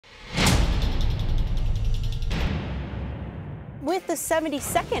with the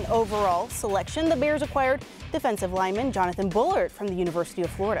 72nd overall selection, the Bears acquired defensive lineman Jonathan Bullard from the University of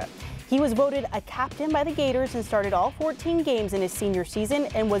Florida. He was voted a captain by the Gators and started all 14 games in his senior season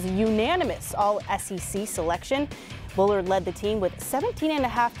and was a unanimous All-SEC selection. Bullard led the team with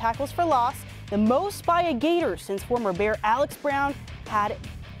 17.5 tackles for loss, the most by a Gator since former Bear Alex Brown had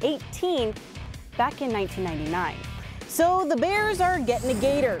 18 back in 1999. So the Bears are getting a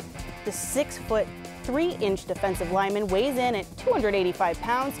Gator. The 6'3" defensive lineman weighs in at 285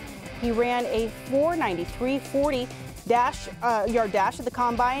 pounds. He ran a 4.93 yard dash at the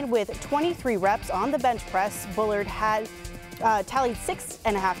combine with 23 reps on the bench press. Bullard had tallied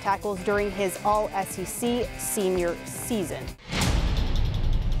 6.5 tackles during his All-SEC senior season.